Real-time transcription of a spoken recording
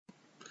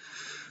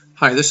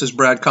Hi, this is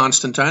Brad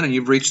Constantine, and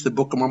you've reached the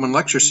Book of Mormon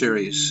lecture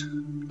series.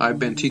 I've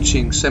been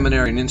teaching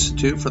seminary and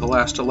institute for the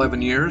last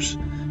 11 years,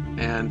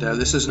 and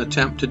this is an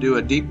attempt to do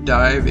a deep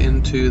dive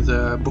into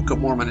the Book of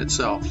Mormon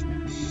itself.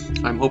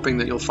 I'm hoping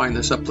that you'll find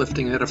this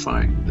uplifting and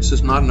edifying. This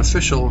is not an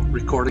official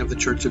recording of the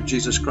Church of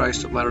Jesus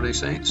Christ of Latter-day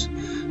Saints,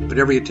 but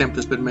every attempt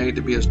has been made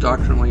to be as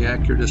doctrinally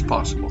accurate as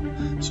possible.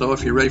 So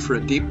if you're ready for a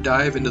deep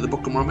dive into the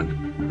Book of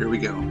Mormon, here we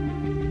go.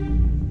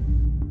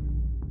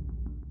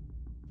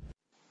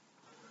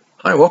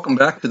 Hi, welcome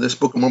back to this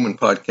Book of Mormon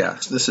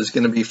podcast. This is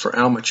going to be for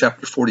Alma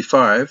chapter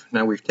 45.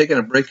 Now, we've taken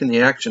a break in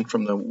the action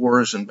from the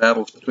wars and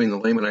battles between the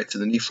Lamanites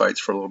and the Nephites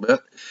for a little bit.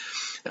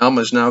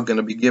 Alma is now going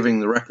to be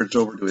giving the records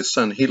over to his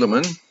son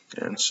Helaman,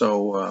 and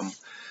so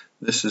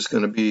this is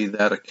going to be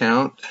that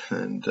account.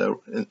 And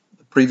the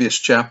previous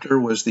chapter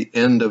was the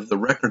end of the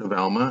record of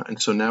Alma,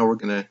 and so now we're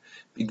going to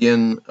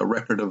begin a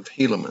record of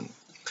Helaman.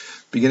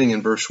 Beginning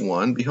in verse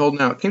 1, Behold,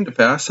 now it came to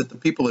pass that the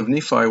people of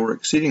Nephi were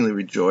exceedingly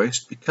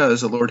rejoiced, because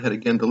the Lord had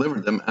again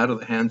delivered them out of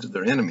the hands of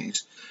their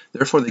enemies.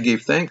 Therefore they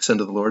gave thanks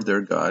unto the Lord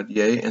their God,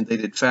 yea, and they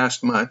did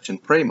fast much,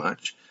 and pray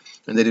much,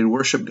 and they did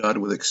worship God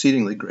with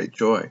exceedingly great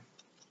joy.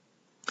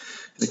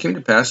 And it came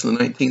to pass in the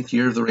 19th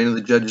year of the reign of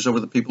the judges over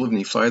the people of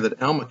Nephi, that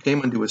Alma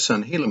came unto his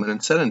son Helaman,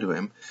 and said unto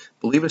him,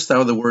 Believest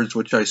thou the words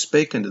which I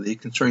spake unto thee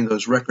concerning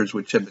those records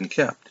which have been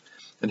kept?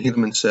 And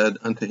Helaman said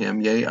unto him,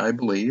 Yea, I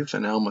believe.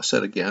 And Alma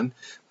said again,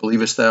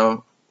 Believest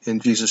thou in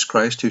Jesus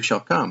Christ who shall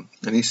come?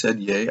 And he said,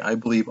 Yea, I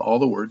believe all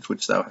the words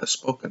which thou hast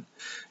spoken.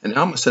 And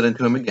Alma said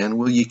unto him again,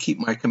 Will ye keep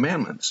my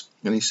commandments?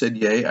 And he said,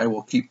 Yea, I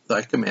will keep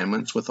thy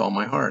commandments with all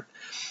my heart.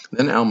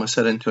 Then Alma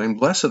said unto him,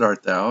 Blessed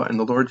art thou, and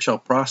the Lord shall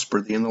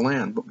prosper thee in the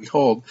land. But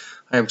behold,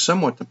 I have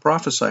somewhat to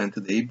prophesy unto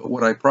thee, but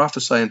what I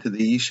prophesy unto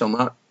thee ye shall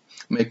not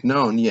make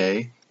known,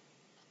 yea,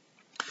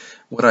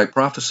 what I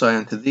prophesy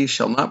unto thee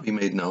shall not be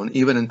made known,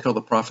 even until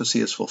the prophecy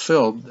is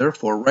fulfilled.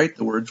 Therefore write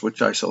the words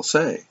which I shall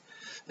say.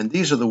 And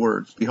these are the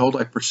words, Behold,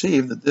 I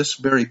perceive that this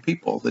very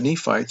people, the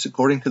Nephites,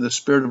 according to the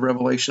spirit of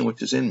revelation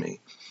which is in me,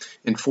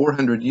 in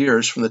 400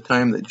 years from the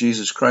time that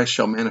Jesus Christ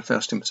shall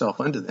manifest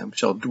himself unto them,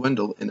 shall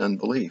dwindle in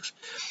unbelief.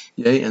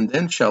 Yea, and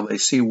then shall they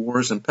see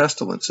wars and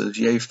pestilences,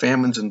 yea,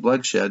 famines and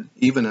bloodshed,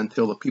 even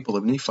until the people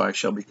of Nephi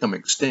shall become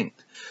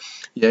extinct.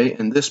 Yea,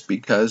 and this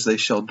because they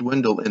shall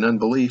dwindle in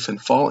unbelief, and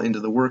fall into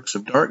the works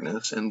of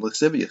darkness and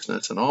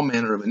lasciviousness and all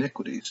manner of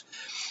iniquities.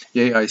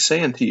 Yea, I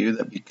say unto you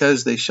that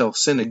because they shall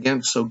sin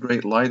against so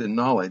great light and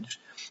knowledge,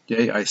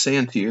 yea, I say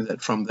unto you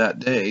that from that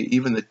day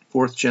even the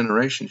fourth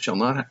generation shall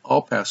not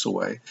all pass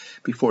away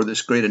before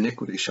this great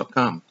iniquity shall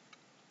come.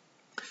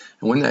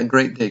 And when that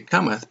great day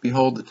cometh,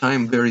 behold, the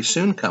time very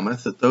soon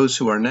cometh, that those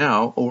who are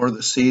now, or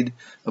the seed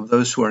of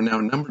those who are now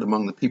numbered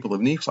among the people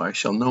of Nephi,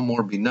 shall no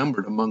more be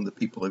numbered among the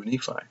people of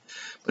Nephi.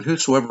 But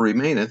whosoever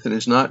remaineth, and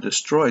is not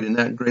destroyed in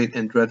that great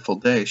and dreadful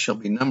day, shall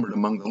be numbered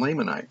among the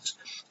Lamanites,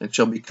 and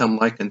shall become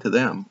like unto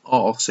them,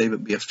 all, save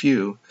it be a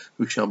few,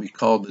 who shall be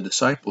called the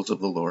disciples of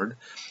the Lord.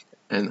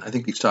 And I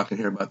think he's talking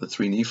here about the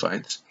three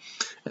Nephites.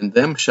 And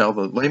them shall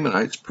the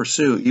Lamanites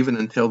pursue, even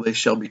until they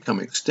shall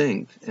become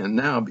extinct. And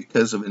now,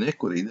 because of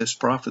iniquity, this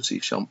prophecy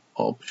shall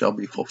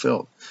be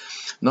fulfilled.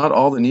 Not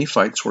all the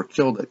Nephites were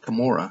killed at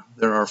Cumorah.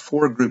 There are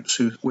 4 groups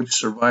which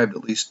survived,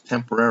 at least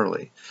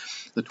temporarily.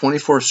 The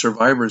 24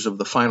 survivors of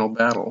the final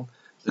battle,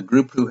 the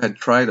group who had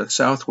tried a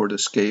southward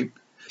escape,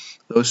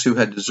 those who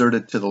had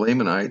deserted to the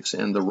Lamanites,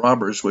 and the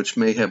robbers which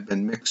may have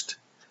been mixed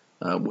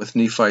with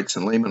Nephites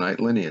and Lamanite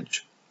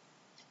lineage.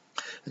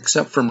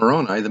 Except for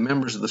Moroni, the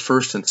members of the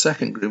first and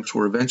second groups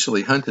were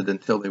eventually hunted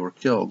until they were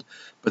killed,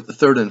 but the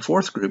third and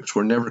fourth groups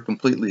were never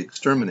completely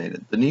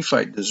exterminated. The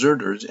Nephite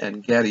deserters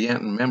and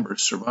Gadianton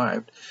members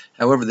survived.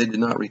 However, they did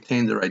not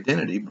retain their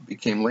identity, but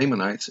became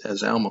Lamanites,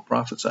 as Alma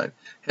prophesied.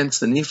 Hence,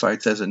 the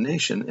Nephites as a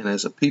nation and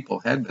as a people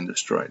had been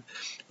destroyed,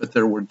 but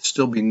there would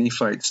still be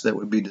Nephites that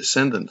would be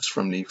descendants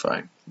from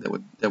Nephi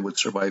that would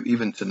survive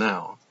even to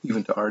now,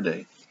 even to our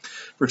day.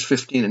 Verse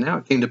 15, And now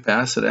it came to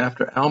pass that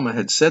after Alma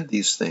had said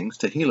these things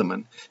to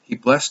Helaman, he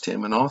blessed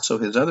him, and also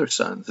his other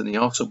sons, and he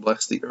also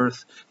blessed the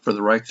earth for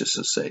the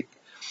righteousness' sake.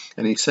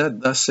 And he said,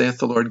 Thus saith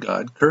the Lord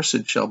God,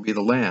 Cursed shall be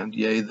the land,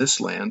 yea,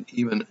 this land,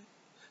 even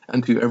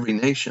unto every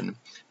nation,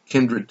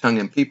 kindred, tongue,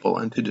 and people,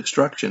 unto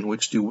destruction,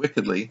 which do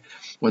wickedly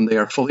when they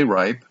are fully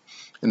ripe.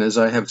 And as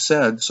I have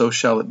said, so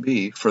shall it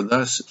be, for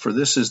this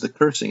is the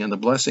cursing and the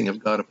blessing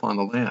of God upon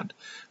the land.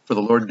 For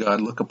the Lord God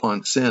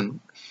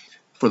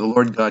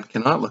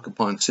cannot look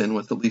upon sin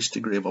with the least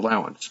degree of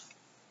allowance.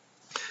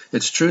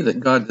 It's true that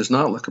God does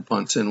not look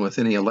upon sin with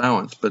any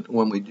allowance, but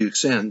when we do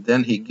sin,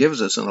 then he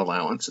gives us an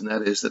allowance, and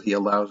that is that he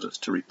allows us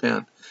to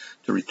repent,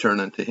 to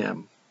return unto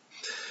him.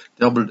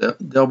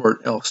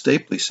 Delbert L.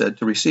 Stapley said,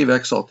 To receive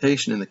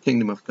exaltation in the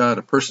kingdom of God,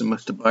 a person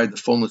must abide the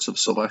fullness of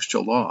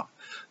celestial law.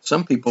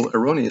 Some people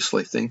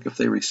erroneously think if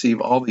they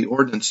receive all the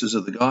ordinances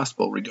of the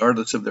gospel,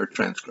 regardless of their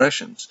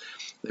transgressions,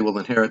 they will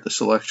inherit the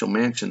celestial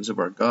mansions of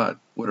our God.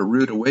 What a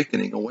rude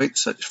awakening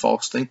awaits such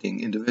false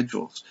thinking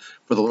individuals,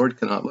 for the Lord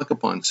cannot look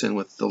upon sin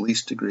with the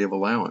least degree of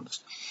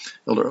allowance.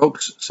 Elder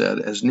Oaks said,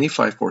 "As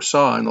Nephi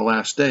foresaw, in the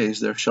last days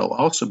there shall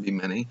also be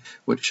many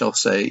which shall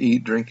say,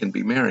 Eat, drink, and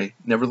be merry.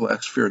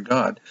 Nevertheless, fear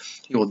God.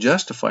 He will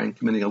justify in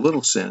committing a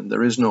little sin.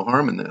 There is no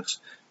harm in this.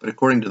 But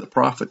according to the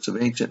prophets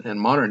of ancient and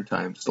modern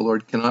times, the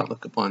Lord cannot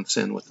look upon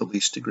sin with the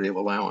least degree of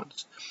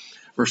allowance."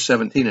 Verse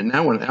 17, "And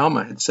now when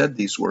Alma had said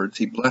these words,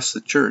 he blessed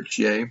the church,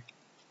 yea,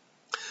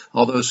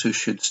 all those who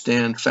should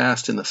stand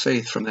fast in the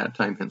faith from that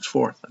time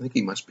henceforth." I think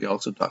he must be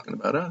also talking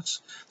about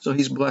us. So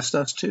he's blessed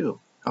us too.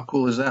 How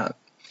cool is that?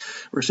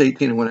 Verse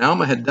 18, "And when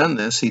Alma had done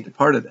this, he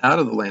departed out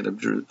of the land of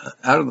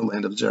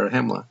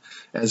Zarahemla,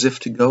 as if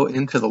to go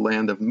into the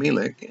land of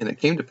Melech. And it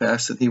came to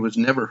pass that he was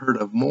never heard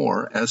of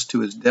more. As to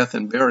his death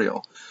and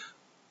burial,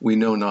 we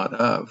know not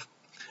of."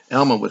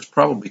 Alma was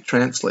probably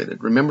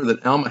translated. Remember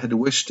that Alma had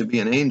wished to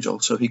be an angel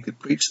so he could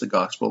preach the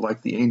gospel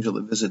like the angel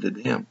that visited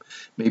him.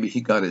 Maybe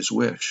he got his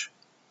wish.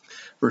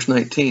 Verse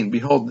 19,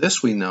 "Behold,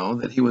 this we know,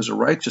 that he was a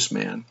righteous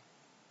man.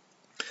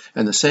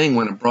 And the saying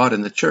went abroad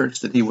in the church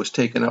that he was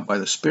taken up by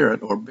the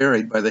Spirit, or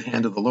buried by the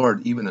hand of the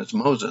Lord, even as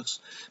Moses.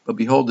 But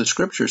behold, the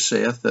Scripture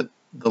saith that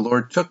the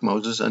Lord took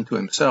Moses unto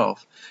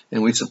himself,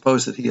 and we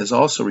suppose that he has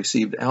also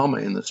received Alma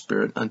in the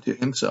Spirit unto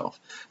himself.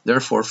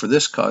 Therefore, for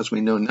this cause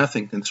we know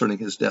nothing concerning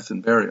his death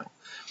and burial."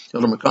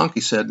 Elder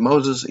McConkie said,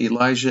 "Moses,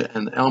 Elijah,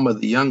 and Alma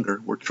the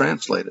younger were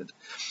translated.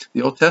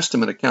 The Old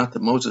Testament account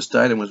that Moses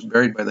died and was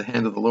buried by the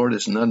hand of the Lord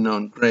in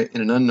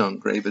an unknown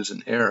grave is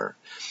an error.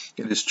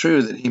 It is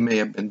true that he may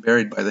have been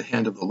buried by the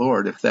hand of the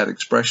Lord, if that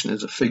expression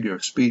is a figure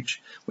of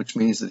speech, which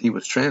means that he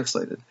was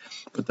translated.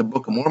 But the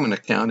Book of Mormon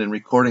account, in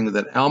recording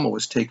that Alma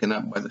was taken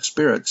up by the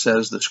Spirit,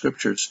 says the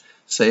Scriptures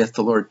saith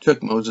the Lord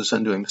took Moses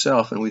unto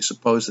himself, and we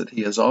suppose that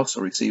he has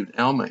also received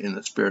Alma in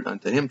the Spirit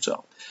unto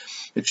himself.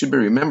 It should be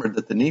remembered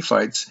that the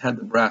Nephites had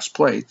the brass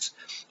plates,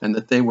 and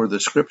that they were the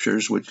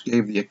Scriptures which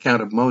gave the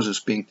account of Moses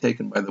being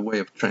taken by the way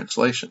of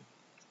translation.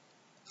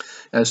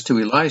 As to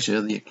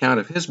Elijah, the account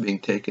of his being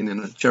taken in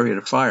a chariot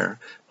of fire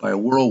by a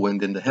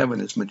whirlwind into heaven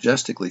is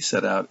majestically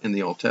set out in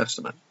the Old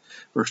Testament.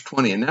 Verse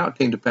 20, "And now it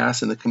came to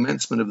pass in the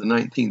commencement of the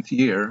 19th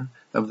year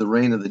of the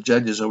reign of the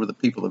judges over the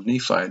people of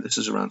Nephi," this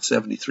is around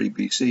 73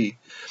 BC,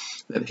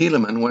 "that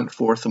Helaman went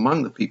forth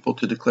among the people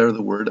to declare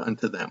the word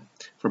unto them.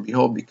 For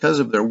behold, because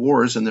of their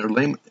wars and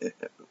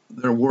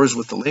their wars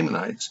with the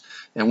Lamanites,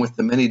 and with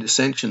the many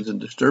dissensions and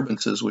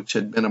disturbances which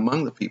had been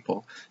among the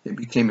people, it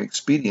became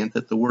expedient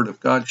that the word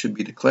of God should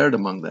be declared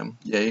among them,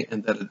 yea,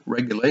 and that a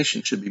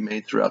regulation should be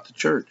made throughout the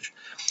church.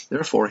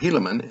 Therefore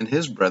Helaman and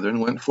his brethren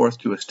went forth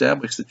to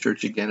establish the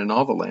church again in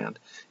all the land,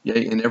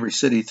 yea, in every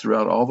city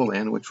throughout all the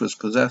land which was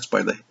possessed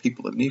by the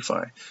people of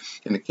Nephi.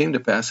 And it came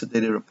to pass that they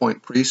did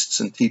appoint priests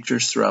and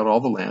teachers throughout all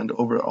the land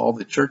over all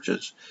the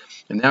churches.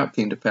 And now it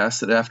came to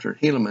pass that after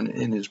Helaman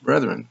and his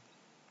brethren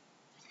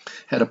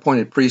had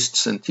appointed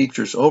priests and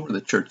teachers over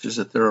the churches,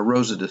 that there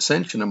arose a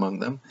dissension among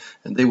them,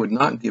 and they would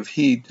not give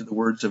heed to the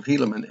words of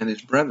Helaman and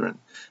his brethren.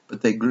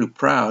 But they grew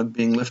proud,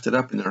 being lifted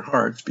up in their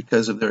hearts,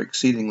 because of their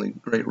exceedingly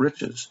great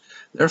riches.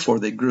 Therefore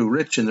they grew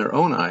rich in their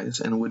own eyes,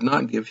 and would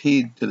not give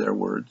heed to their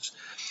words,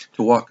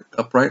 to walk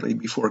uprightly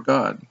before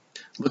God."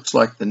 Looks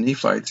like the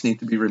Nephites need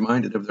to be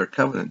reminded of their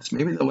covenants.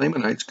 Maybe the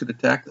Lamanites could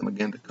attack them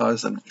again to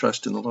cause them to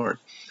trust in the Lord.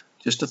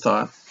 Just a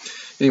thought.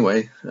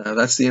 Anyway,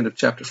 that's the end of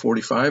chapter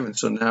 45, and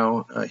so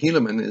now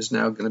Helaman is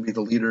now going to be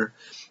the leader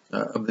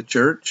of the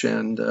church,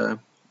 and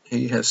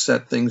he has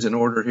set things in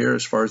order here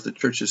as far as the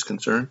church is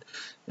concerned,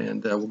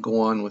 and we'll go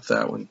on with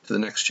that one to the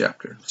next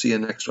chapter. See you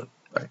next one.